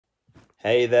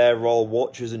Hey there, royal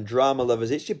watchers and drama lovers,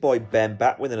 it's your boy Ben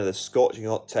back with another scorching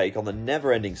hot take on the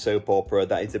never-ending soap opera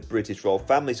that is the British royal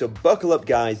family. So buckle up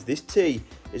guys, this tea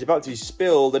is about to be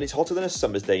spilled and it's hotter than a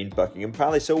summer's day in Buckingham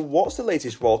Palace. So what's the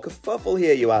latest royal kerfuffle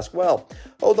here, you ask? Well,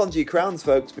 hold on to your crowns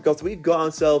folks, because we've got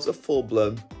ourselves a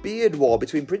full-blown beard war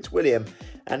between Prince William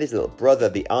and his little brother,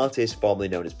 the artist formerly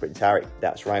known as Prince Harry.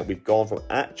 That's right, we've gone from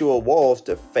actual wars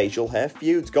to facial hair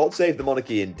feuds. God save the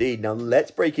monarchy indeed. Now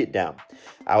let's break it down.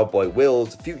 Our boy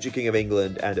Will's, future King of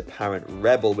England and apparent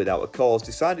rebel without a cause,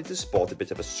 decided to sport a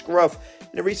bit of a scruff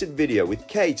in a recent video with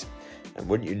Kate. And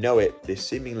wouldn't you know it, this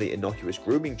seemingly innocuous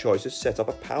grooming choice has set off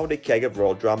a powder keg of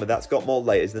royal drama that's got more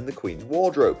layers than the Queen's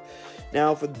wardrobe.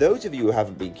 Now, for those of you who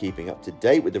haven't been keeping up to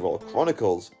date with the Royal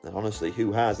Chronicles, and honestly,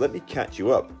 who has, let me catch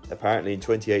you up. Apparently in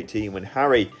 2018, when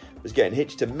Harry was getting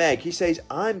hitched to Meg, he says,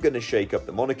 "I'm going to shake up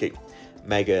the monarchy."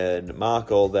 Meghan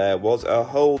Markle there was a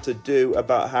whole to-do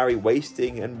about Harry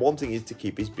wasting and wanting to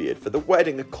keep his beard for the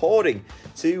wedding, according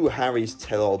to Harry's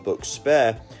tell-all book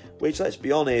Spare, which, let's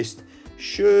be honest,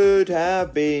 should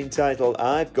have been titled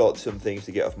 "I've Got Some Things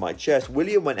to Get Off My Chest."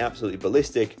 William went absolutely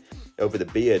ballistic over the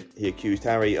beard. He accused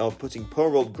Harry of putting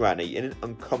poor old Granny in an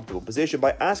uncomfortable position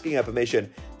by asking her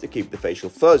permission to keep the facial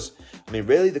fuzz. I mean,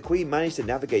 really, the Queen managed to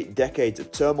navigate decades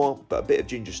of turmoil, but a bit of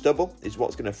ginger stubble is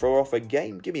what's going to throw off her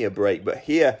game. Give me a break. But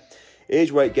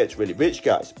here's where it gets really rich,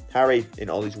 guys. Harry,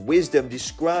 in all his wisdom,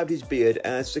 described his beard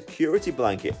as a security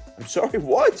blanket. I'm sorry,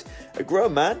 what? A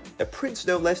grown man, a prince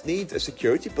no less, needs a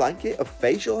security blanket of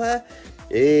facial hair?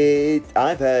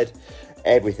 I've heard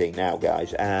everything now,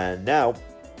 guys. And now,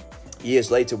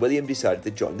 years later, William decided to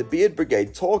join the beard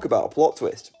brigade. Talk about a plot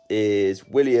twist. Is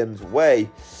William's way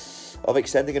of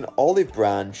extending an olive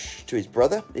branch to his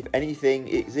brother? If anything,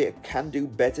 it's a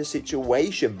can-do-better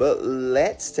situation. But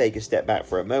let's take a step back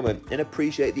for a moment and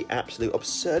appreciate the absolute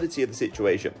absurdity of the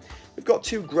situation. We've got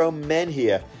two grown men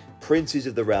here, princes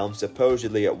of the realm,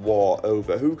 supposedly at war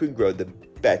over who can grow the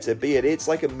better beard. It's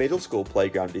like a middle school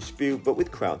playground dispute, but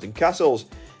with crowns and castles.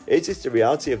 It's just the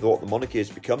reality of what the monarchy has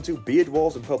become to: beard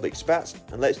wars and public spats.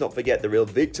 And let's not forget the real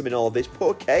victim in all of this,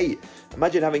 poor Kate.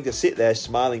 Imagine having to sit there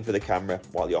smiling for the camera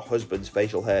while your husband's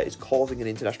facial hair is causing an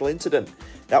international incident.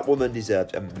 That woman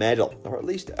deserves a medal, or at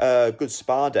least a good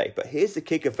spa day. But here's the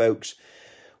kicker, folks.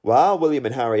 While William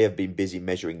and Harry have been busy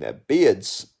measuring their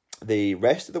beards, the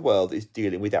rest of the world is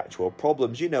dealing with actual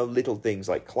problems. You know, little things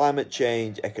like climate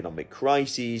change, economic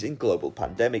crises, and global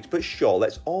pandemics. But sure,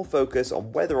 let's all focus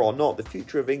on whether or not the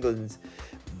future of England's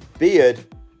beard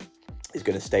is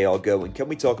going to stay or go. And can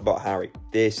we talk about Harry?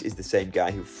 This is the same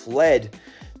guy who fled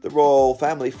the royal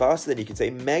family faster than he can say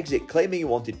Megxit, claiming he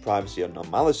wanted privacy and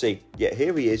normalcy. Yet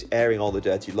here he is airing all the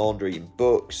dirty laundry in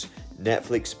books,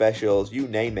 Netflix specials, you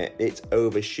name it. It's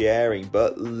oversharing.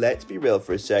 But let's be real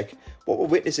for a sec. What we're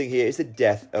witnessing here is the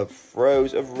death of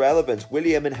throes of relevance.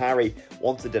 William and Harry,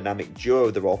 once the dynamic duo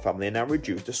of the royal family, are now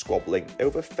reduced to squabbling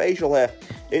over facial hair.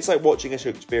 It's like watching a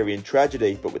Shakespearean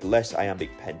tragedy, but with less iambic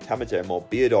pentameter and more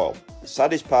beard oil. The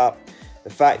saddest part,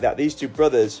 the fact that these two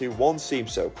brothers, who once seemed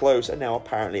so close, are now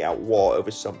apparently at war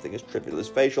over something as trivial as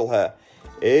facial hair.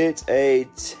 It's a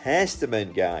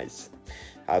testament, guys,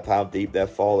 of how deep they've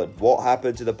fallen. What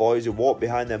happened to the boys who walked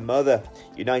behind their mother,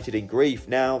 united in grief?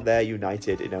 Now they're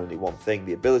united in only one thing: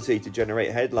 the ability to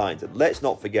generate headlines. And let's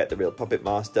not forget the real puppet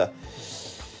master.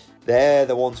 They're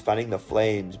the ones fanning the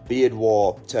flames. Beard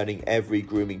war, turning every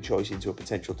grooming choice into a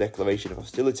potential declaration of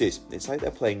hostilities. It's like they're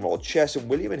playing royal chess, and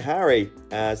William and Harry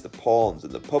as the pawns,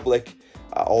 and the public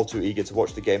are all too eager to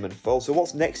watch the game unfold. So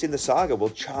what's next in the saga?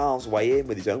 Will Charles weigh in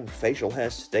with his own facial hair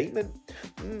statement?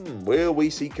 Will we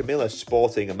see Camilla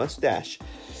sporting a mustache?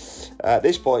 At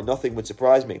this point, nothing would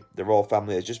surprise me. The royal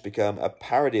family has just become a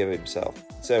parody of himself.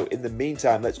 So in the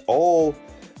meantime, let's all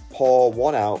pour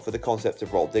one out for the concept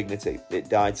of royal dignity. It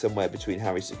died somewhere between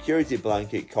Harry's security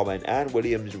blanket comment and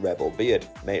William's rebel beard.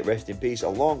 May it rest in peace,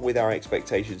 along with our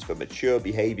expectations for mature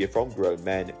behaviour from grown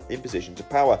men in positions of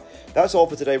power. That's all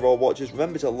for today, Royal Watchers.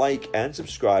 Remember to like and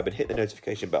subscribe and hit the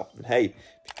notification bell. And hey, if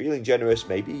you're feeling generous,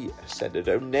 maybe send a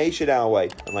donation our way.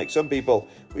 Unlike some people,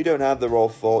 we don't have the royal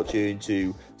fortune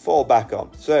to fall back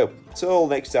on. So, until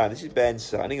next time, this is Ben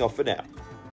signing off for now.